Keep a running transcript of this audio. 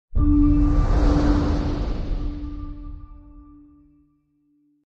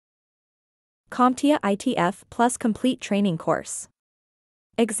CompTIA ITF Plus Complete Training Course.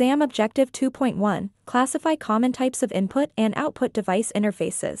 Exam Objective 2.1, Classify common types of input and output device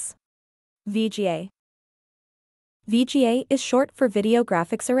interfaces. VGA. VGA is short for Video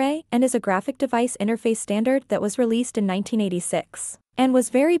Graphics Array and is a graphic device interface standard that was released in 1986 and was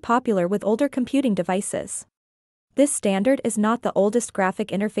very popular with older computing devices. This standard is not the oldest graphic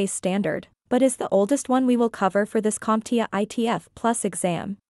interface standard, but is the oldest one we will cover for this CompTIA ITF Plus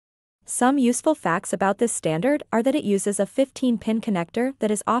exam. Some useful facts about this standard are that it uses a 15-pin connector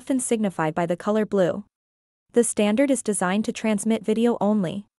that is often signified by the color blue. The standard is designed to transmit video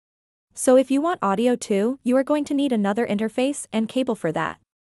only. So if you want audio too, you are going to need another interface and cable for that.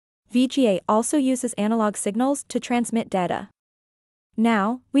 VGA also uses analog signals to transmit data.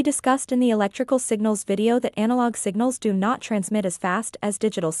 Now, we discussed in the electrical signals video that analog signals do not transmit as fast as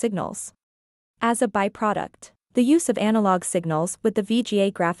digital signals. As a byproduct, the use of analog signals with the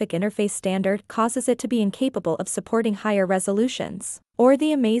VGA graphic interface standard causes it to be incapable of supporting higher resolutions, or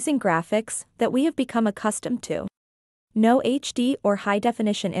the amazing graphics that we have become accustomed to. No HD or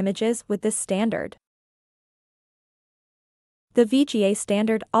high-definition images with this standard. The VGA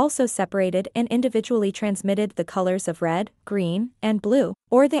standard also separated and individually transmitted the colors of red, green, and blue,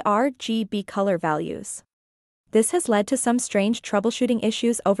 or the RGB color values. This has led to some strange troubleshooting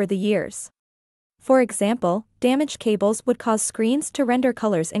issues over the years. For example, damaged cables would cause screens to render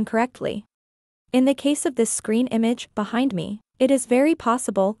colors incorrectly. In the case of this screen image behind me, it is very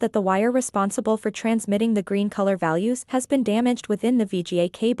possible that the wire responsible for transmitting the green color values has been damaged within the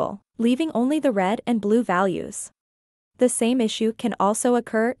VGA cable, leaving only the red and blue values. The same issue can also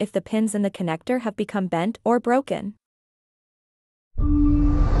occur if the pins in the connector have become bent or broken.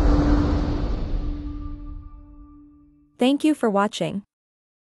 Thank you for watching.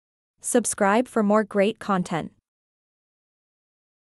 Subscribe for more great content.